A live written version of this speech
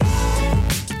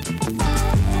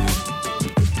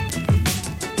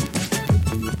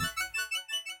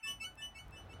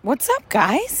What's up,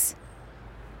 guys?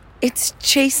 It's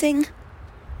chasing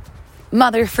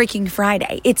Mother freaking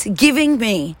Friday. It's giving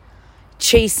me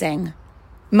chasing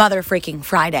Mother freaking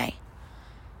Friday.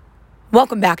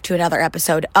 Welcome back to another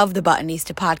episode of the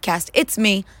Buttonista podcast. It's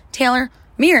me, Taylor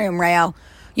Mirbeau,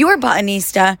 your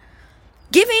Buttonista,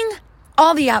 giving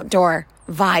all the outdoor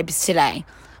vibes today.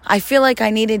 I feel like I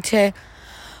needed to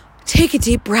take a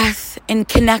deep breath and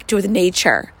connect with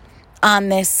nature on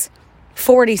this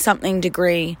 40-something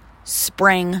degree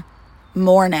spring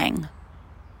morning.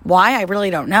 Why? I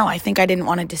really don't know. I think I didn't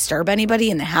want to disturb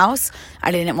anybody in the house. I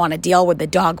didn't want to deal with the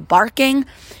dog barking.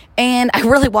 And I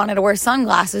really wanted to wear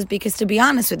sunglasses because, to be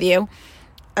honest with you,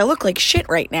 I look like shit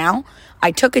right now. I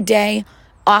took a day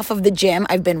off of the gym.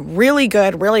 I've been really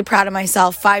good, really proud of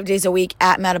myself, 5 days a week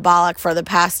at Metabolic for the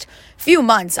past few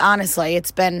months, honestly.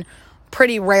 It's been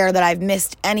pretty rare that I've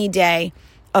missed any day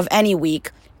of any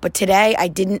week. But today I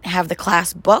didn't have the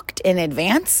class booked in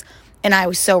advance, and I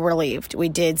was so relieved. We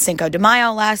did Cinco de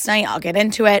Mayo last night. I'll get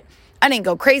into it. I didn't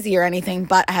go crazy or anything,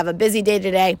 but I have a busy day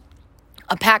today,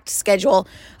 a packed schedule,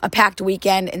 a packed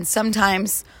weekend, and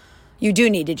sometimes you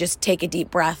do need to just take a deep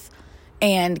breath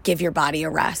and give your body a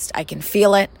rest. I can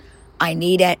feel it. I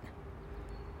need it.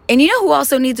 And you know who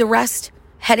also needs a rest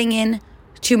heading in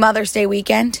to Mother's Day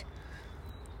weekend?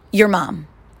 Your mom,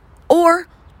 or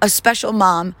a special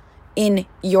mom in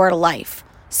your life.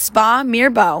 Spa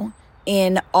Mirbeau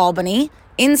in Albany,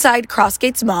 inside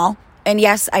Crossgates Mall. And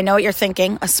yes, I know what you're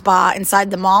thinking, a spa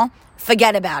inside the mall.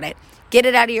 Forget about it. Get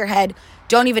it out of your head.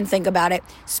 Don't even think about it.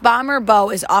 Spa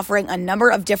Mirbeau is offering a number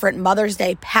of different Mother's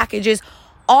Day packages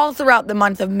all throughout the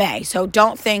month of May. So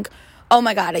don't think, oh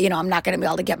my God, I'm not going to be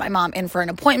able to get my mom in for an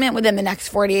appointment within the next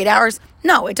 48 hours.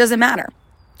 No, it doesn't matter.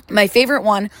 My favorite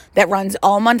one that runs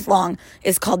all month long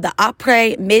is called the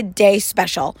Après Midday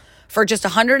Special. For just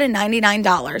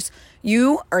 $199,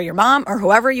 you or your mom or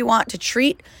whoever you want to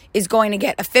treat is going to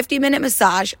get a 50-minute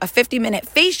massage, a 50-minute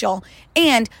facial,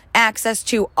 and access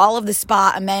to all of the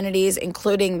spa amenities,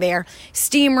 including their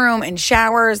steam room and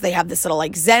showers. They have this little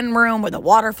Zen room with a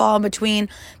waterfall in between.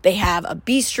 They have a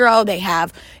bistro. They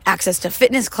have access to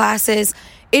fitness classes.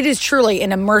 It is truly an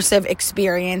immersive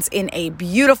experience in a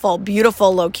beautiful,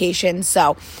 beautiful location.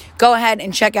 So go ahead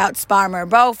and check out Spa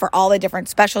Mirbeau for all the different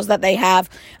specials that they have.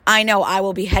 I know I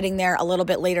will be heading there a little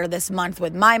bit later this month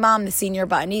with my mom, the senior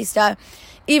Buttonista,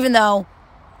 even though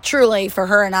truly for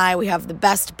her and I, we have the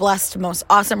best, blessed, most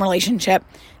awesome relationship.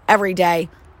 Every day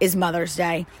is Mother's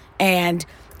Day. And,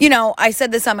 I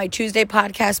said this on my Tuesday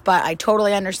podcast, but I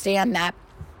totally understand that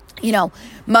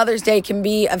Mother's Day can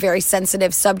be a very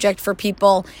sensitive subject for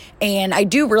people. And I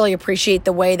do really appreciate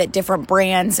the way that different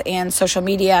brands and social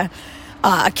media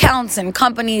accounts and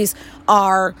companies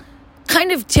are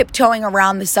kind of tiptoeing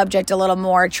around the subject a little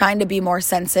more, trying to be more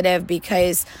sensitive,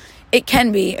 because it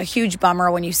can be a huge bummer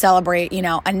when you celebrate,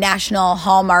 a national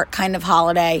Hallmark kind of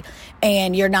holiday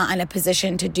and you're not in a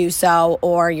position to do so,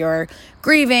 or you're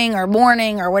grieving or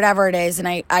mourning or whatever it is.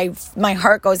 And my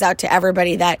heart goes out to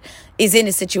everybody that is in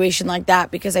a situation like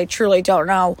that, because I truly don't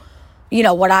know,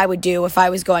 what I would do if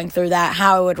I was going through that,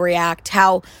 how I would react,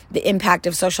 how the impact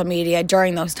of social media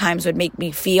during those times would make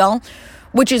me feel,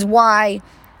 which is why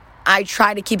I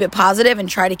try to keep it positive and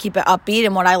try to keep it upbeat.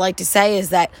 And what I like to say is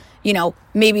that,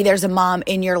 maybe there's a mom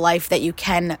in your life that you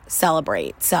can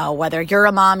celebrate. So whether you're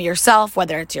a mom yourself,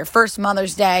 whether it's your first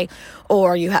Mother's Day,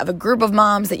 or you have a group of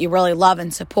moms that you really love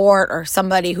and support, or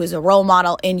somebody who's a role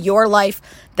model in your life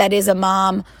that is a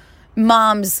mom,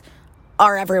 moms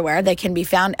are everywhere. They can be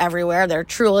found everywhere. They're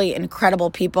truly incredible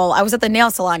people. I was at the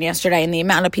nail salon yesterday, and the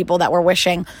amount of people that were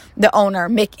wishing the owner,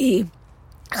 Mickey,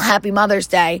 Happy Mother's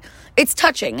Day, it's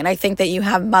touching. And I think that you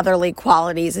have motherly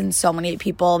qualities in so many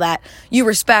people that you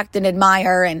respect and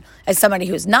admire. And as somebody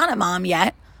who's not a mom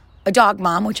yet, a dog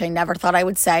mom, which I never thought I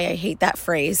would say, I hate that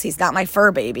phrase. He's not my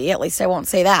fur baby. At least I won't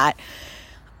say that.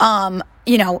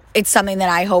 It's something that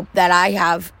I hope that I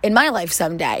have in my life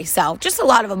someday. So just a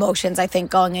lot of emotions, I think,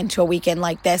 going into a weekend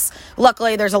like this.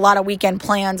 Luckily, there's a lot of weekend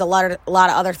plans, a lot of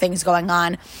other things going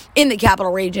on in the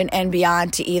capital region and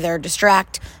beyond to either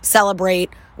distract,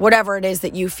 celebrate, whatever it is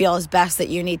that you feel is best that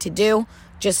you need to do.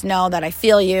 Just know that I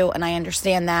feel you and I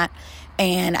understand that.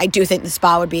 And I do think the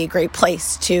spa would be a great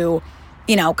place to,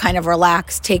 kind of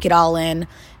relax, take it all in,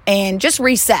 and just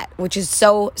reset, which is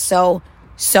so, so,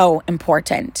 so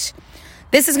important.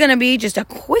 This is going to be just a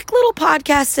quick little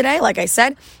podcast today. Like I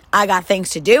said, I got things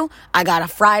to do. I got a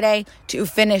Friday to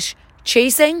finish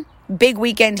chasing. Big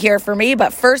weekend here for me.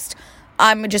 But first,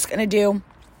 I'm just going to do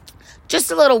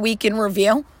just a little week in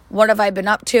review. What have I been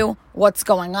up to? What's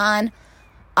going on?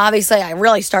 Obviously, I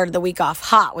really started the week off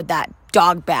hot with that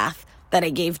dog bath that I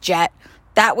gave Jet.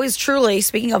 that was truly,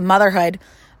 speaking of motherhood,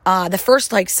 the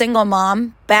first like single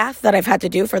mom bath that I've had to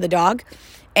do for the dog.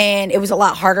 And it was a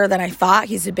lot harder than I thought.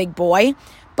 He's a big boy,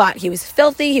 but he was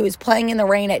filthy. He was playing in the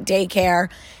rain at daycare.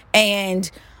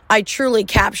 And I truly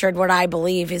captured what I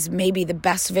believe is maybe the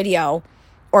best video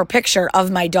or picture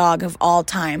of my dog of all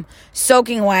time.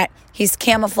 Soaking wet. He's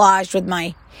camouflaged with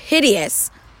my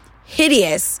hideous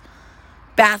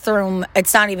bathroom.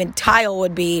 It's not even tile,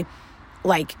 would be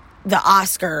like the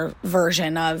Oscar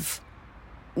version of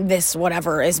this,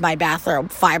 whatever is my bathroom,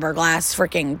 fiberglass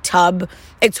freaking tub.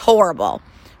 It's horrible.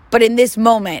 But in this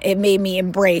moment, it made me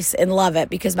embrace and love it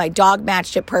because my dog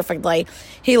matched it perfectly.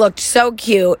 He looked so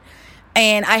cute.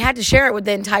 And I had to share it with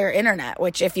the entire internet,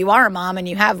 which if you are a mom and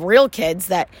you have real kids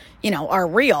that, are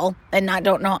real and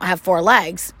don't have four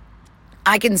legs,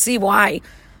 I can see why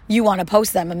you want to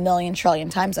post them a million trillion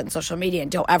times on social media. And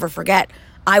don't ever forget,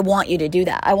 I want you to do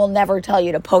that. I will never tell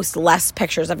you to post less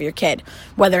pictures of your kid,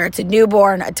 whether it's a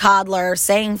newborn, a toddler,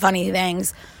 saying funny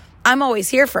things. I'm always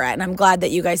here for it. And I'm glad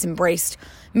that you guys embraced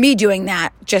me doing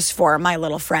that just for my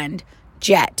little friend,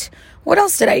 Jet. What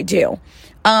else did I do?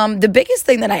 The biggest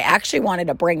thing that I actually wanted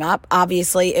to bring up,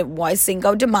 obviously, it was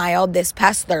Cinco de Mayo this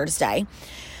past Thursday.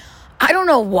 I don't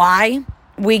know why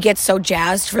we get so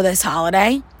jazzed for this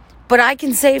holiday, but I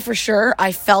can say for sure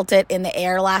I felt it in the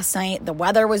air last night. The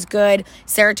weather was good.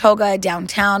 Saratoga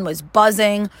downtown was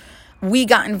buzzing. We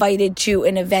got invited to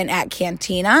an event at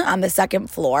Cantina on the second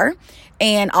floor.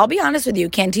 And I'll be honest with you,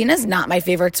 Cantina is not my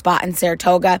favorite spot in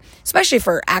Saratoga, especially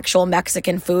for actual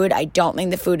Mexican food. I don't think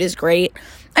the food is great.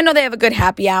 I know they have a good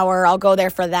happy hour. I'll go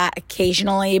there for that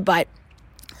occasionally, but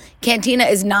Cantina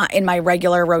is not in my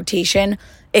regular rotation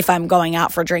if I'm going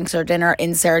out for drinks or dinner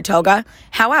in Saratoga.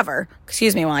 However,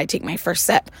 excuse me while I take my first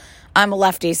sip. I'm a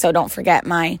lefty, so don't forget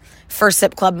my First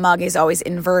Sip Club mug is always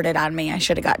inverted on me. I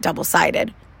should have got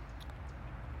double-sided.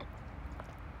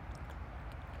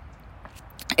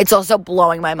 It's also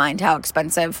blowing my mind how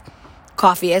expensive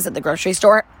coffee is at the grocery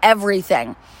store.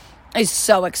 Everything is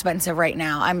so expensive right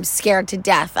now. I'm scared to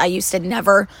death. I used to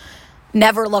never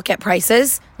look at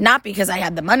prices, not because I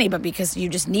had the money, but because you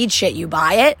just need shit, you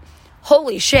buy it.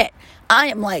 Holy shit. I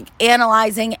am like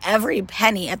analyzing every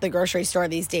penny at the grocery store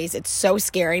these days. It's so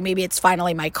scary. Maybe it's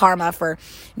finally my karma for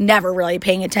never really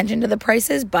paying attention to the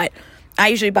prices, but I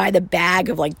usually buy the bag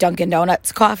of like Dunkin'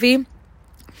 Donuts coffee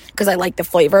because I like the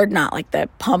flavored, not like the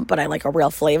pump, but I like a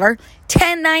real flavor.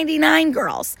 $10.99,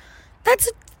 girls. That's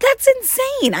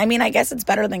insane. I mean, I guess it's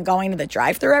better than going to the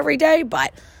drive-thru every day,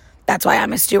 but that's why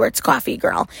I'm a Stewart's coffee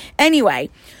girl. Anyway,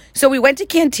 so we went to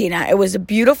Cantina. It was a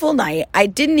beautiful night. I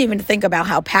didn't even think about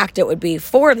how packed it would be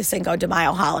for the Cinco de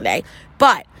Mayo holiday,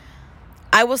 but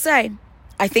I will say,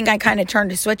 I think I kind of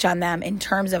turned a switch on them in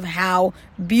terms of how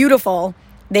beautiful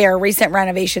their recent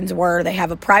renovations were. They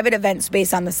have a private event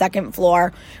space on the second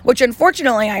floor, which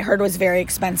unfortunately I heard was very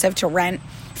expensive to rent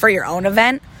for your own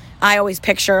event. I always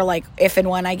picture like if and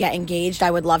when I get engaged,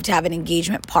 I would love to have an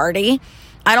engagement party.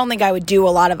 I don't think I would do a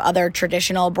lot of other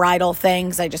traditional bridal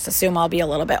things. I just assume I'll be a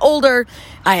little bit older.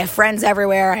 I have friends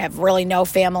everywhere. I have really no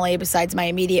family besides my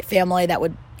immediate family that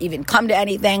would even come to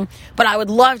anything. But I would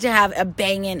love to have a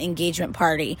banging engagement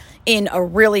party in a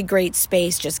really great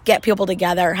space. Just get people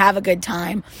together, have a good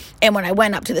time. And when I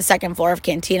went up to the second floor of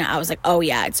Cantina, I was like, oh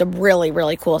yeah, it's a really,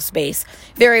 really cool space.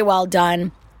 Very well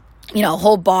done.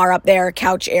 Whole bar up there,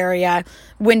 couch area,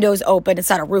 windows open. It's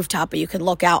not a rooftop, but you can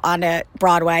look out onto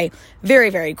Broadway. Very,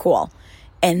 very cool.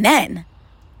 And then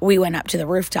we went up to the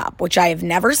rooftop, which I have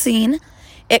never seen.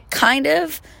 It kind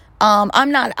of,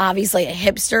 I'm not obviously a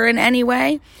hipster in any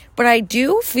way, but I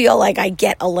do feel like I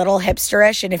get a little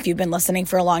hipsterish. And if you've been listening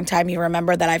for a long time, you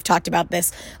remember that I've talked about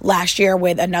this last year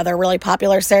with another really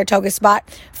popular Saratoga spot,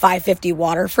 550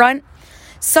 Waterfront.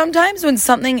 Sometimes when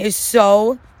something is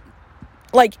so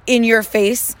like in your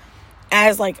face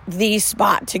as like the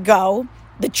spot to go,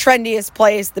 the trendiest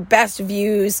place, the best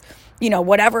views,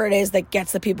 whatever it is that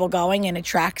gets the people going and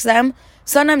attracts them.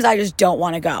 Sometimes I just don't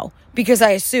want to go because I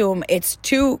assume it's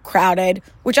too crowded,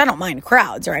 which I don't mind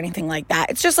crowds or anything like that.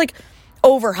 It's just like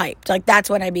overhyped. Like that's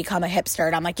when I become a hipster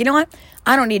and I'm like, you know what?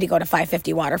 I don't need to go to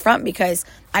 550 Waterfront because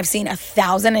I've seen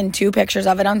 1,002 pictures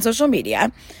of it on social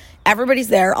media. Everybody's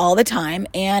there all the time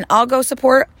and I'll go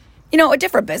support a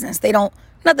different business.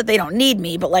 Not that they don't need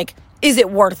me, but like, is it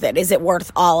worth it? Is it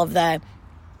worth all of the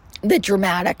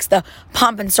dramatics, the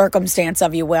pomp and circumstance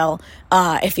if you will,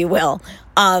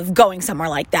 of going somewhere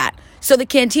like that? So the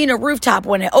Cantina rooftop,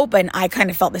 when it opened, I kind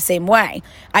of felt the same way.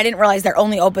 I didn't realize they're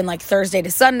only open like Thursday to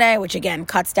Sunday, which again,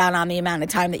 cuts down on the amount of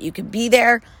time that you can be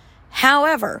there.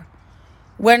 However,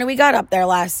 when we got up there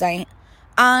last night,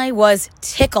 I was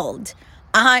tickled.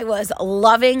 I was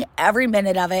loving every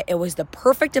minute of it. It was the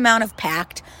perfect amount of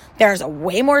packed. There's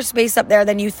way more space up there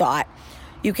than you thought.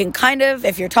 You can kind of,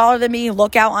 if you're taller than me,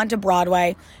 look out onto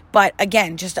Broadway. But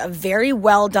again, just a very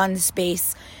well done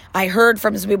space. I heard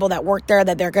from some people that work there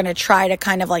that they're going to try to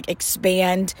kind of like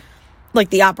expand like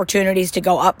the opportunities to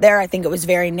go up there. I think it was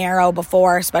very narrow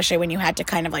before, especially when you had to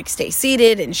kind of like stay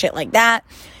seated and shit like that.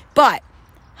 But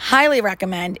highly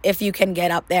recommend if you can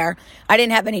get up there. I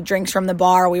didn't have any drinks from the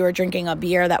bar. We were drinking a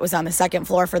beer that was on the second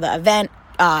floor for the event,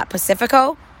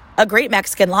 Pacifico, a great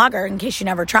Mexican lager in case you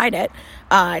never tried it.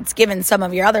 It's given some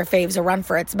of your other faves a run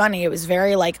for its money. It was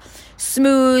very like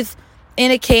smooth, in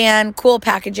a can, cool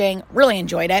packaging. Really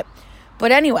enjoyed it.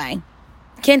 But anyway,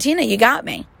 Cantina, you got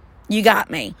me. You got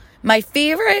me. My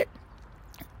favorite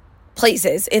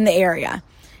places in the area,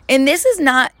 and this is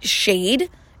not shade,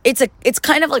 it's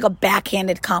kind of like a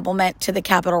backhanded compliment to the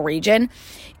capital region,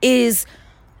 is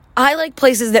I like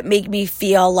places that make me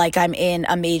feel like I'm in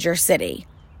a major city.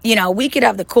 You know, we could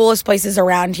have the coolest places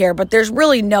around here, but there's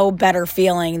really no better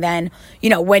feeling than, you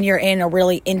know, when you're in a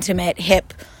really intimate,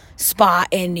 hip spot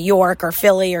in New York or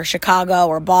Philly or Chicago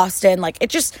or Boston. Like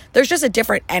there's just a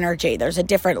different energy. There's a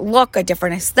different look, a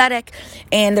different aesthetic.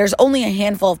 And there's only a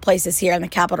handful of places here in the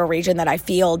capital region that I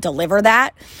feel deliver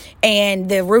that. And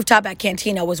the rooftop at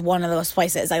Cantina was one of those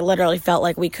places. I literally felt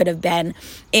like we could have been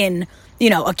in,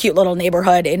 you know, a cute little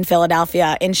neighborhood in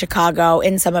Philadelphia, in Chicago,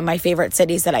 in some of my favorite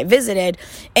cities that I visited.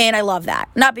 And I love that.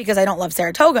 Not because I don't love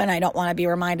Saratoga and I don't want to be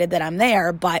reminded that I'm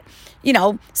there, but, you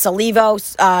know,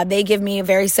 Solivo, they give me a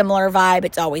very similar vibe.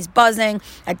 It's always buzzing,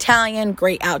 Italian,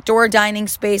 great outdoor dining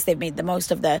space. They've made the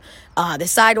most of the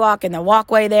sidewalk and the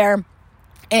walkway there.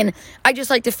 And I just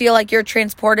like to feel like you're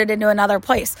transported into another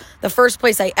place. The first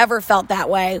place I ever felt that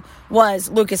way was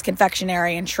Lucas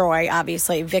Confectionery in Troy,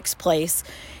 obviously, Vic's place.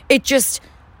 You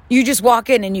just walk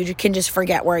in and you can just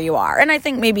forget where you are. And I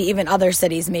think maybe even other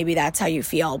cities, maybe that's how you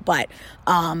feel. But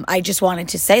I just wanted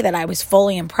to say that I was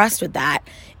fully impressed with that.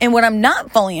 And what I'm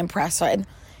not fully impressed with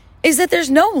is that there's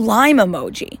no lime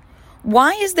emoji.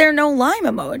 Why is there no lime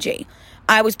emoji?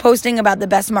 I was posting about the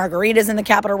best margaritas in the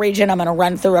capital region. I'm going to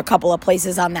run through a couple of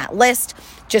places on that list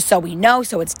just so we know,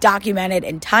 so it's documented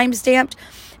and time-stamped.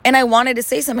 And I wanted to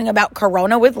say something about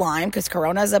Corona with lime, because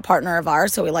Corona is a partner of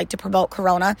ours, so we like to promote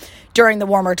Corona during the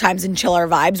warmer times and chiller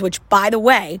vibes, which, by the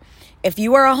way, if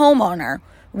you are a homeowner,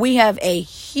 we have a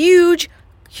huge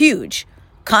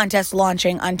contest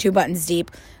launching on 2 Buttons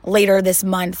Deep later this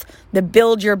month, the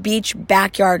Build Your Beach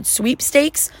Backyard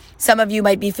Sweepstakes. Some of you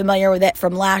might be familiar with it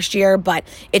from last year, but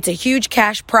it's a huge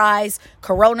cash prize,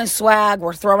 Corona swag.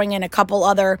 We're throwing in a couple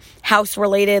other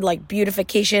house-related, like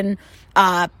beautification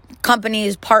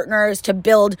companies, partners to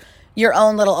build your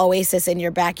own little oasis in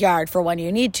your backyard for when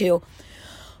you need to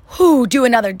do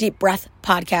another deep breath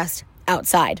podcast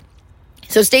outside.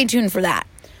 So stay tuned for that.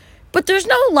 But there's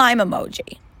no lime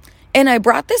emoji. And I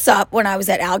brought this up when I was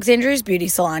at Alexandria's Beauty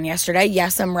Salon yesterday.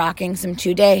 Yes, I'm rocking some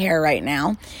 2-day hair right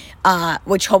now,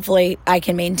 which hopefully I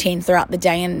can maintain throughout the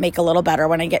day and make a little better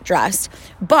when I get dressed.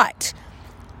 But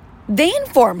they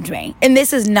informed me, and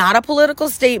this is not a political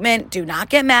statement. Do not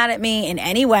get mad at me in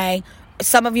any way.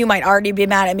 Some of you might already be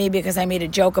mad at me because I made a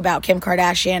joke about Kim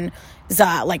Kardashian's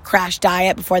crash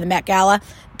diet before the Met Gala.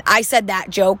 I said that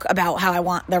joke about how I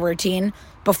want the routine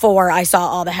before I saw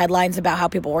all the headlines about how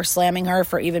people were slamming her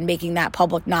for even making that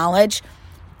public knowledge.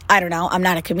 I don't know. I'm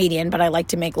not a comedian, but I like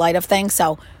to make light of things.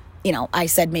 So, you know, I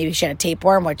said maybe she had a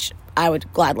tapeworm, which I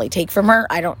would gladly take from her.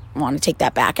 I don't want to take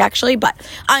that back, actually, but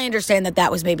I understand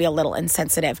that was maybe a little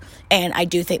insensitive, and I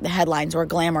do think the headlines were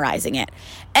glamorizing it.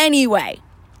 Anyway,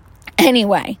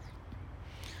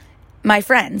 my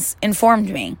friends informed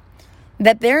me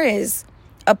that there is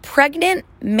a pregnant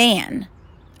man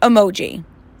emoji.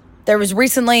 There was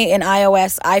recently an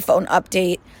iPhone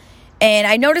update, and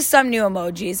I noticed some new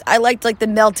emojis. I liked the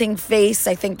melting face.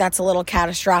 I think that's a little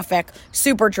catastrophic,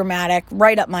 super dramatic,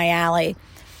 right up my alley.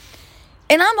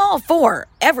 And I'm all for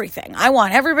everything. I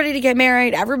want everybody to get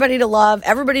married, everybody to love,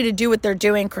 everybody to do what they're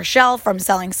doing. Chriselle from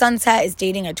Selling Sunset is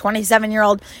dating a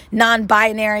 27-year-old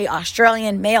non-binary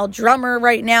Australian male drummer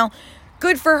right now.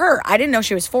 Good for her. I didn't know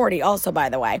she was 40 also, by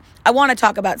the way. I want to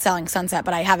talk about Selling Sunset,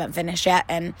 but I haven't finished yet,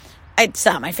 and it's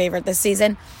not my favorite this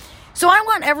season. So I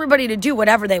want everybody to do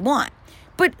whatever they want.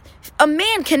 But a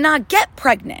man cannot get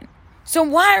pregnant. So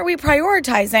why are we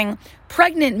prioritizing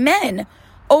pregnant men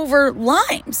over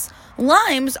limes?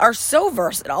 Limes are so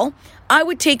versatile. I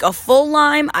would take a full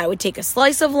lime. I would take a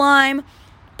slice of lime.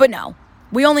 But no,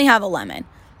 we only have a lemon.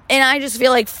 And I just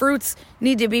feel like fruits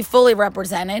need to be fully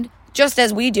represented, just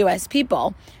as we do as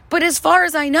people. But as far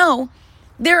as I know,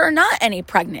 there are not any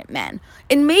pregnant men.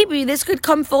 And maybe this could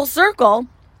come full circle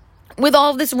with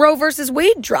all of this Roe versus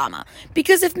Wade drama.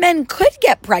 Because if men could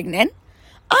get pregnant,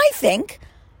 I think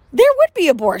there would be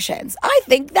abortions. I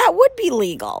think that would be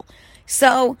legal.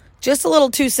 So just a little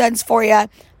 2 cents for you.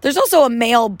 There's also a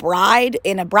male bride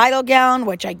in a bridal gown,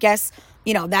 which I guess,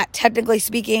 that technically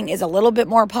speaking is a little bit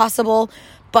more possible.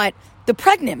 But the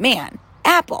pregnant man,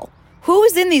 Apple, who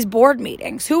is in these board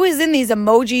meetings? Who is in these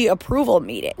emoji approval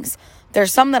meetings?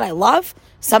 There's some that I love,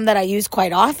 some that I use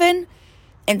quite often,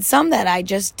 and some that I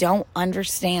just don't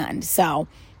understand. So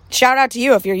shout out to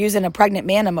you if you're using a pregnant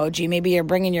man emoji. Maybe you're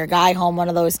bringing your guy home one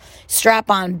of those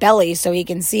strap-on bellies so he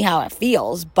can see how it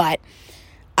feels. But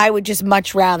I would just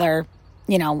much rather,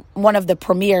 one of the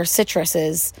premier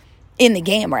citruses in the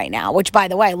game right now, which, by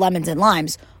the way, lemons and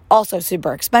limes, also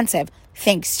super expensive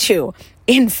thanks to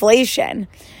inflation.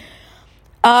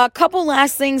 A couple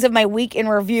last things of my week in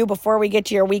review before we get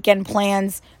to your weekend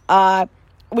plans.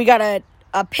 We got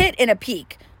a pit and a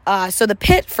peak. So the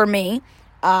pit for me,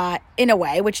 in a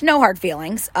way, which no hard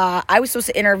feelings. I was supposed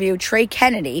to interview Trey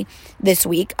Kennedy this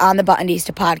week on the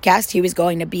Buttonista podcast. He was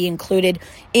going to be included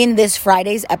in this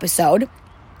Friday's episode.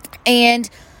 And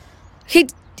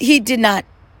he did not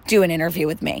do an interview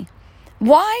with me.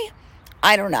 Why?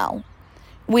 I don't know.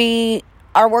 We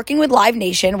are working with Live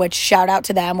Nation, which shout out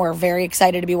to them. We're very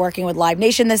excited to be working with Live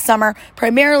Nation this summer,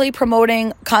 primarily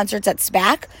promoting concerts at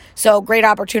SPAC. So great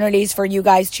opportunities for you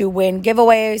guys to win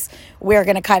giveaways. We're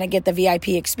going to kind of get the VIP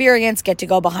experience, get to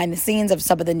go behind the scenes of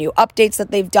some of the new updates that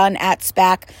they've done at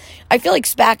SPAC. I feel like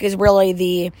SPAC is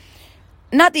really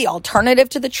not the alternative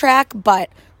to the track, but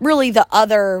really the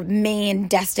other main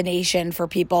destination for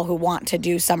people who want to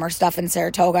do summer stuff in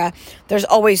Saratoga. There's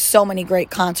always so many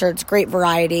great concerts, great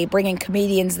variety, bringing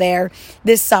comedians there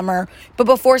this summer. But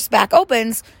before SPAC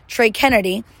opens, Trey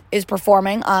Kennedy is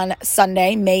performing on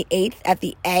Sunday, May 8th at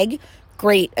the Egg.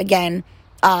 Great, again,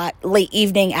 late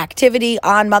evening activity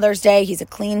on Mother's Day. He's a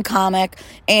clean comic,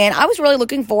 and I was really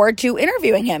looking forward to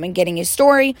interviewing him and getting his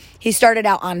story. He started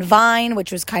out on Vine,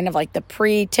 which was kind of like the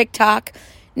pre-TikTok.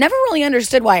 Never really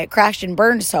understood why it crashed and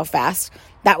burned so fast.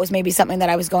 That was maybe something that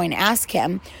I was going to ask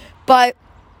him. But,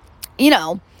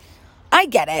 I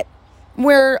get it.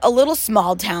 We're a little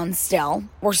small town still.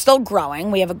 We're still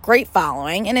growing. We have a great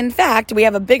following. And in fact, we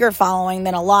have a bigger following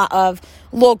than a lot of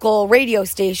local radio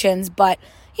stations. But,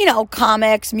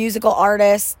 comics, musical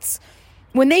artists,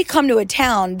 when they come to a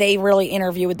town, they really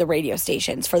interview with the radio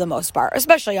stations for the most part,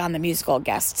 especially on the musical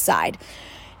guest side.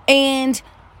 And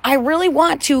I really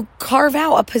want to carve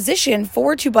out a position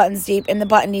for Two Buttons Deep in the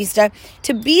Buttonista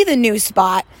to be the new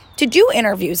spot to do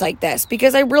interviews like this,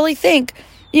 because I really think,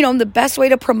 the best way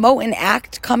to promote an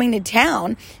act coming to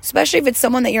town, especially if it's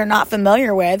someone that you're not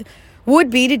familiar with,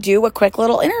 would be to do a quick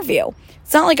little interview.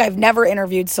 It's not like I've never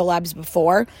interviewed celebs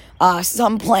before,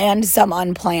 some planned, some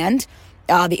unplanned.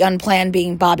 The unplanned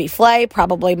being Bobby Flay,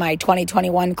 probably my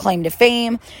 2021 claim to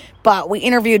fame. But we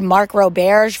interviewed Mark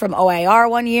Roberge from OAR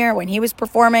one year when he was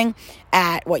performing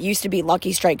at what used to be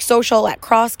Lucky Strike Social at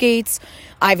Crossgates.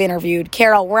 I've interviewed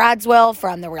Carol Radswell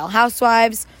from The Real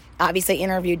Housewives. Obviously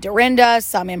interviewed Dorinda,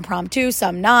 some impromptu,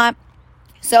 some not.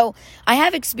 So I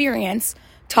have experience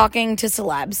talking to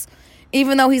celebs.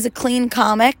 Even though he's a clean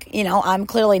comic, I'm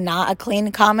clearly not a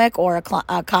clean comic or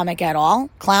a comic at all.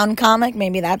 Clown comic,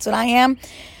 maybe that's what I am.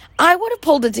 I would have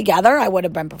pulled it together. I would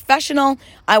have been professional.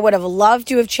 I would have loved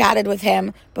to have chatted with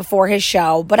him before his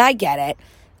show, but I get it.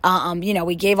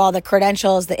 We gave all the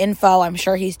credentials, the info. I'm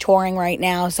sure he's touring right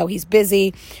now, so he's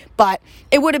busy. But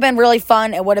it would have been really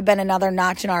fun. It would have been another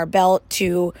notch in our belt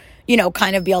to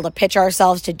kind of be able to pitch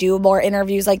ourselves to do more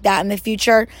interviews like that in the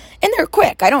future. And they're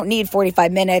quick. I don't need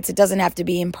 45 minutes. It doesn't have to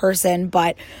be in person.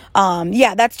 But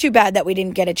that's too bad that we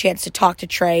didn't get a chance to talk to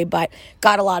Trey, but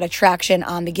got a lot of traction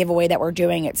on the giveaway that we're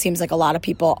doing. It seems like a lot of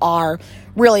people are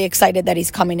really excited that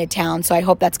he's coming to town. So I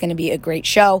hope that's going to be a great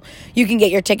show. You can get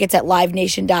your tickets at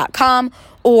livenation.com,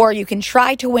 or you can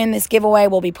try to win this giveaway.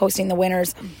 We'll be posting the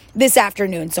winners this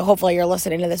afternoon. So hopefully you're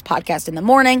listening to this podcast in the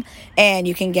morning and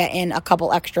you can get in a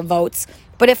couple extra votes.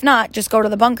 But if not, just go to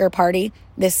the Bunker Party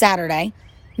this Saturday,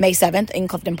 May 7th in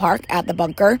Clifton Park at the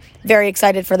Bunker. Very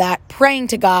excited for that. Praying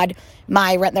to God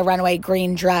my Rent the Runway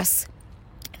green dress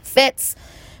fits.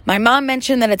 My mom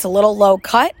mentioned that it's a little low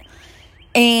cut,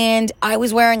 and I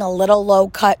was wearing a little low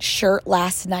cut shirt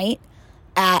last night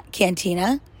at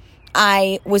Cantina.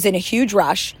 I was in a huge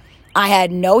rush. I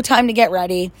had no time to get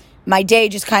ready. My day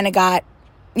just kind of got,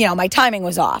 my timing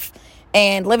was off.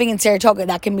 And living in Saratoga,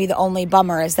 that can be the only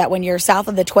bummer, is that when you're south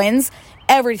of the Twins,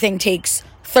 everything takes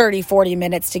 30, 40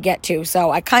 minutes to get to.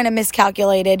 So I kind of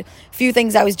miscalculated. A few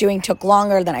things I was doing took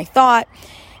longer than I thought.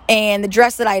 And the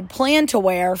dress that I had planned to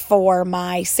wear for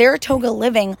my Saratoga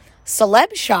Living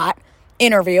celeb shot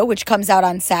interview, which comes out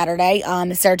on Saturday,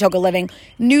 the Saratoga Living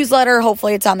newsletter.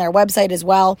 Hopefully it's on their website as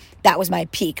well. That was my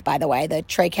peak, by the way. The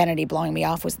Trey Kennedy blowing me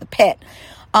off was the pit.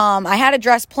 I had a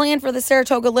dress planned for the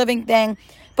Saratoga Living thing,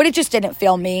 but it just didn't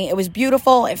feel me. It was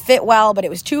beautiful. It fit well, but it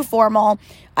was too formal.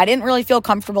 I didn't really feel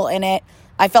comfortable in it.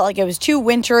 I felt like it was too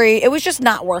wintry. It was just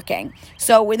not working.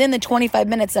 So within the 25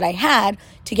 minutes that I had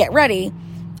to get ready,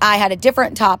 I had a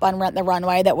different top on Rent the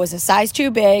Runway that was a size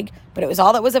too big, but it was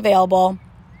all that was available.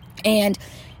 And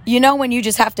when you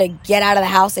just have to get out of the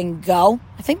house and go?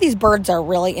 I think these birds are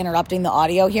really interrupting the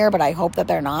audio here, but I hope that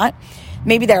they're not.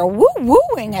 Maybe they're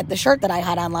woo-wooing at the shirt that I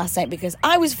had on last night because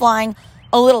I was flying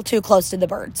a little too close to the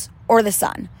birds or the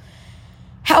sun.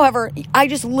 However, I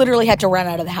just literally had to run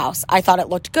out of the house. I thought it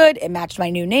looked good. It matched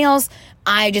my new nails.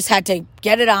 I just had to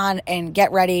get it on and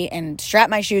get ready and strap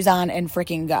my shoes on and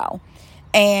freaking go.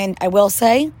 And I will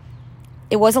say,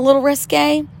 it was a little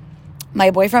risque.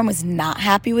 My boyfriend was not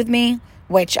happy with me,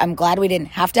 which I'm glad we didn't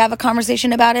have to have a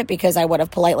conversation about it because I would have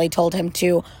politely told him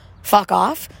to fuck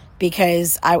off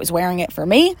because I was wearing it for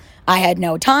me. I had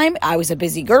no time. I was a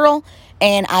busy girl,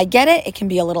 and I get it. It can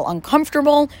be a little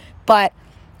uncomfortable, but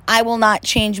I will not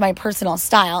change my personal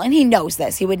style. And he knows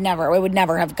this. We would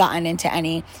never have gotten into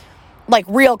any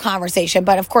real conversation.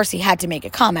 But of course he had to make a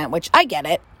comment, which I get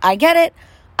it.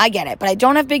 But I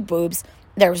don't have big boobs.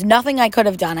 There was nothing I could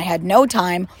have done. I had no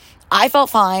time. I felt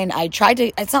fine.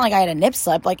 It's not like I had a nip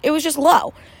slip. It was just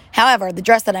low. However, the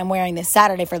dress that I'm wearing this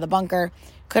Saturday for the bunker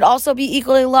could also be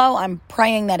equally low. I'm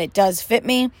praying that it does fit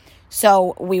me.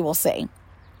 So we will see.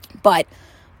 But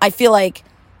I feel like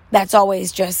that's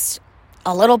always just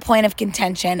a little point of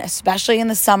contention, especially in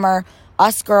the summer.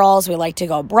 Us girls, we like to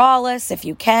go braless if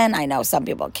you can. I know some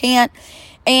people can't.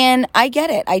 And I get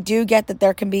it. I do get that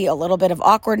there can be a little bit of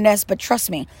awkwardness, but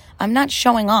trust me, I'm not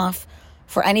showing off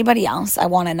for anybody else. I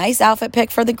want a nice outfit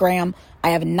pic for the gram. I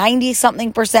have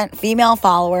 90-something% female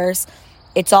followers.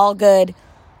 It's all good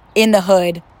in the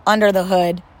hood, under the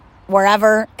hood,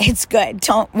 wherever. It's good.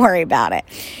 Don't worry about it.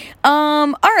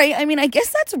 All right. I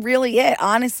guess that's really it,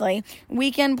 honestly.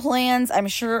 Weekend plans. I'm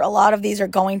sure a lot of these are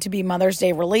going to be Mother's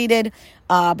Day related.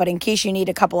 But in case you need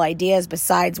a couple ideas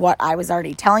besides what I was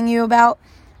already telling you about,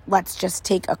 let's just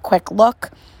take a quick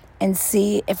look and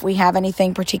see if we have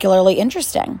anything particularly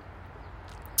interesting.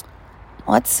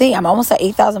 Let's see. I'm almost at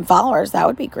 8,000 followers. That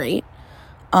would be great.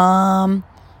 I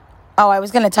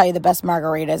was going to tell you the best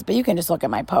margaritas, but you can just look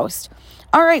at my post.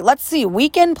 All right, let's see.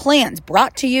 Weekend plans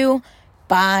brought to you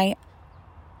by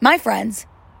my friends,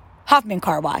 Hoffman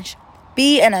Car Wash.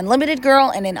 Be an unlimited girl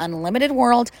in an unlimited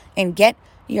world and get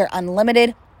your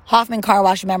unlimited Hoffman Car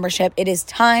Wash membership. It is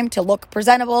time to look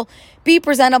presentable. Be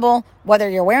presentable, whether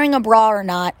you're wearing a bra or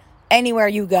not, anywhere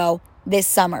you go this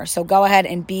summer. So go ahead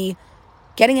and be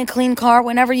getting a clean car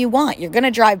whenever you want. You're going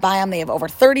to drive by them. They have over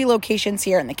 30 locations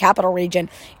here in the capital region.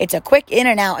 It's a quick in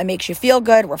and out. It makes you feel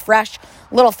good, refreshed.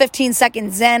 Little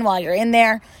 15-second zen while you're in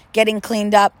there getting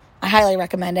cleaned up. I highly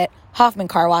recommend it.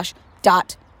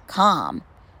 HoffmanCarWash.com.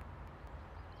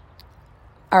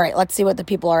 All right, let's see what the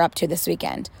people are up to this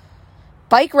weekend.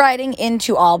 Bike riding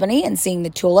into Albany and seeing the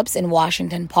tulips in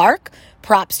Washington Park.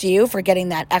 Props to you for getting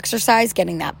that exercise,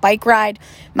 getting that bike ride.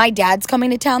 My dad's coming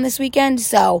to town this weekend,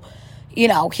 so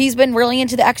he's been really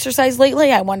into the exercise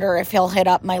lately. I wonder if he'll hit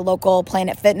up my local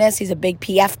Planet Fitness. He's a big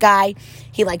PF guy.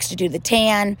 He likes to do the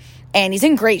tan, and he's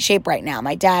in great shape right now.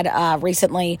 My dad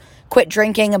recently quit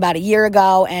drinking about a year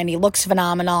ago, and he looks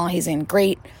phenomenal. He's in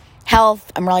great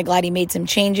health. I'm really glad he made some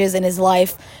changes in his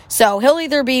life. So he'll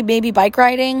either be maybe bike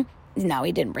riding. No,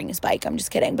 he didn't bring his bike. I'm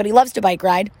just kidding. But he loves to bike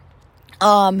ride.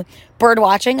 Bird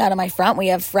watching out of my front. We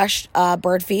have fresh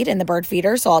bird feed in the bird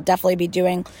feeder, so I'll definitely be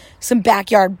doing some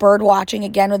backyard bird watching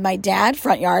again with my dad,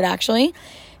 front yard actually.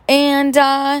 And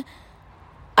I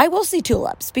will see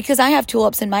tulips because I have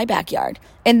tulips in my backyard,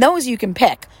 and those you can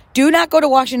pick. Do not go to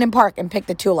Washington Park and pick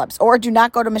the tulips, or do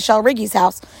not go to Michelle Riggy's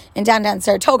house in downtown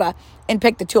Saratoga and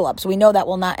pick the tulips. We know that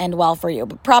will not end well for you,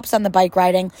 but props on the bike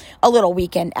riding, a little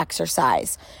weekend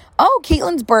exercise. Oh,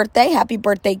 Caitlin's birthday. Happy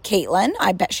birthday, Caitlin.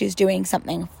 I bet she's doing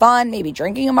something fun, maybe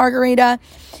drinking a margarita.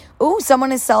 Ooh,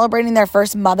 someone is celebrating their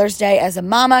first Mother's Day as a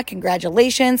mama.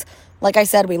 Congratulations. Like I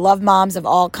said, we love moms of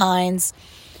all kinds.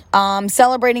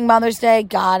 Celebrating Mother's Day.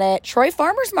 Got it. Troy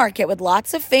Farmers Market with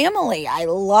lots of family. I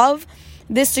love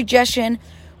this suggestion.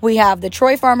 We have the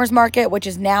Troy Farmers Market, which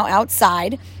is now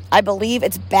outside. I believe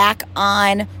it's back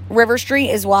on River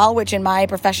Street as well, which in my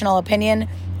professional opinion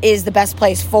is the best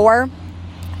place for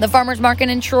the farmers market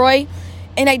in Troy.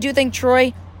 And I do think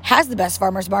Troy has the best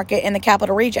farmers market in the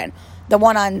capital region. The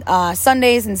one on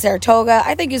Sundays in Saratoga,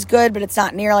 I think is good, but it's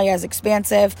not nearly as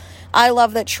expansive. I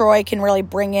love that Troy can really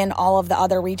bring in all of the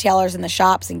other retailers in the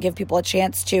shops and give people a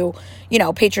chance to,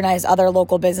 patronize other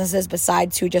local businesses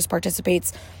besides who just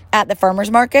participates at the farmers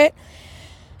market.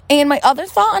 And my other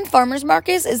thought on farmers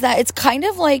markets is that it's kind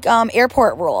of like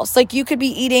airport rules. Like, you could be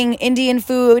eating Indian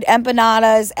food,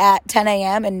 empanadas at 10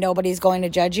 a.m. and nobody's going to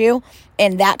judge you.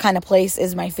 And that kind of place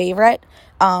is my favorite.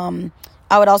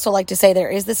 I would also like to say there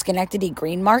is the Schenectady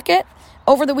Green Market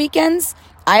over the weekends.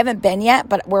 I haven't been yet,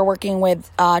 but we're working with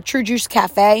True Juice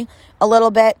Cafe a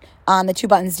little bit on the Two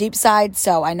Buttons Deep side.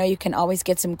 So I know you can always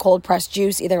get some cold pressed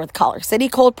juice either with Collar City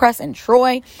Cold Press in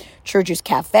Troy, True Juice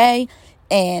Cafe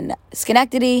in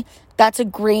Schenectady. That's a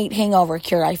great hangover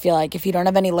cure, I feel like. If you don't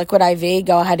have any liquid IV,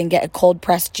 go ahead and get a cold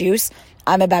pressed juice.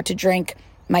 I'm about to drink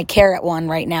my carrot one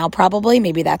right now, probably.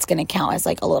 Maybe that's going to count as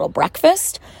like a little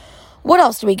breakfast. What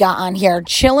else do we got on here?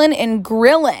 Chillin' and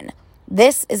grillin'.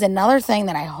 This is another thing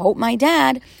that I hope my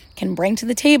dad can bring to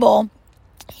the table.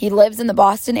 He lives in the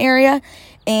Boston area,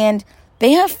 and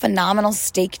they have phenomenal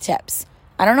steak tips.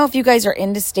 I don't know if you guys are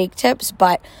into steak tips,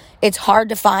 but it's hard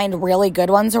to find really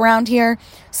good ones around here.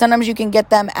 Sometimes you can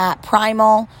get them at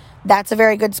Primal. That's a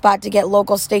very good spot to get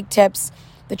local steak tips.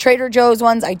 The Trader Joe's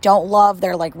ones I don't love.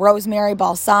 They're like rosemary,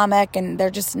 balsamic, and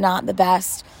they're just not the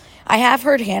best. I have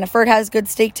heard Hannaford has good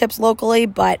steak tips locally,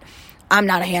 but I'm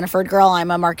not a Hannaford girl.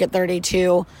 I'm a Market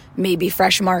 32, maybe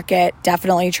Fresh Market,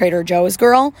 definitely Trader Joe's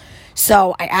girl.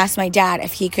 So I asked my dad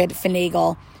if he could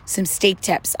finagle some steak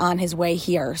tips on his way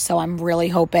here. So I'm really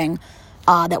hoping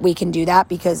that we can do that,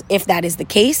 because if that is the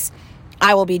case,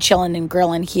 I will be chilling and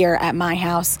grilling here at my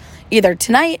house either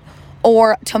tonight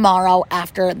or tomorrow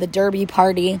after the Derby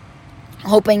party,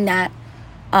 hoping that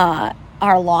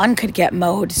our lawn could get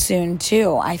mowed soon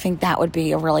too. I think that would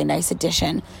be a really nice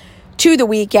addition to the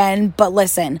weekend. But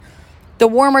listen, the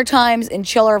warmer times and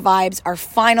chiller vibes are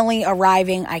finally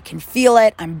arriving. I can feel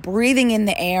it. I'm breathing in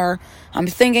the air. I'm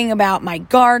thinking about my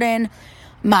garden,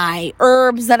 my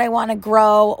herbs that I want to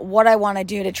grow, what I want to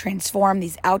do to transform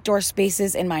these outdoor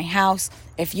spaces in my house.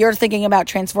 If you're thinking about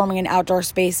transforming an outdoor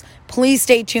space, please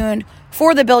stay tuned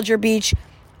for the Build Your Beach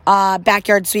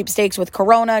backyard sweepstakes with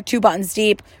Corona, 2 buttons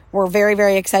deep. We're very,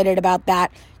 very excited about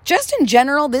that. Just in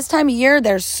general, this time of year,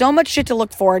 there's so much shit to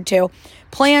look forward to.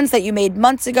 Plans that you made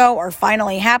months ago are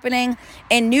finally happening,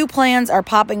 and new plans are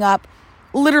popping up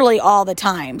literally all the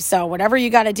time. So whatever you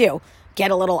got to do,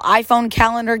 get a little iPhone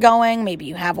calendar going. Maybe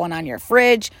you have one on your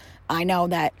fridge. I know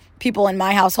that people in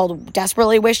my household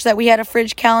desperately wish that we had a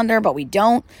fridge calendar, but we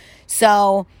don't.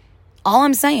 So all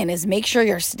I'm saying is make sure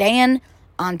you're staying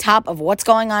on top of what's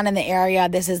going on in the area.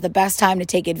 This is the best time to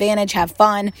take advantage, have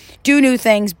fun, do new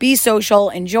things, be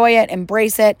social, enjoy it,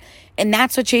 embrace it. And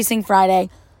that's what Chasing Friday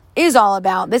is all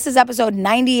about. This is episode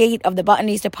 98 of the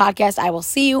Buttonista podcast. I will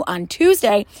see you on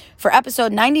Tuesday for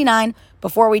episode 99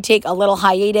 before we take a little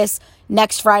hiatus.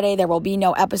 Next Friday, there will be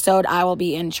no episode. I will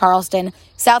be in Charleston,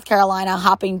 South Carolina,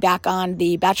 hopping back on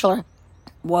the bachelorette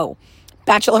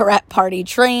party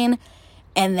train.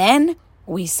 And then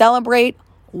we celebrate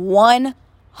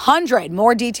 100.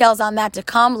 More details on that to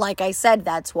come. Like I said,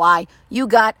 that's why you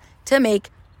got to make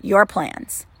your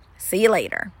plans. See you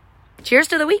later. Cheers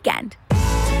to the weekend.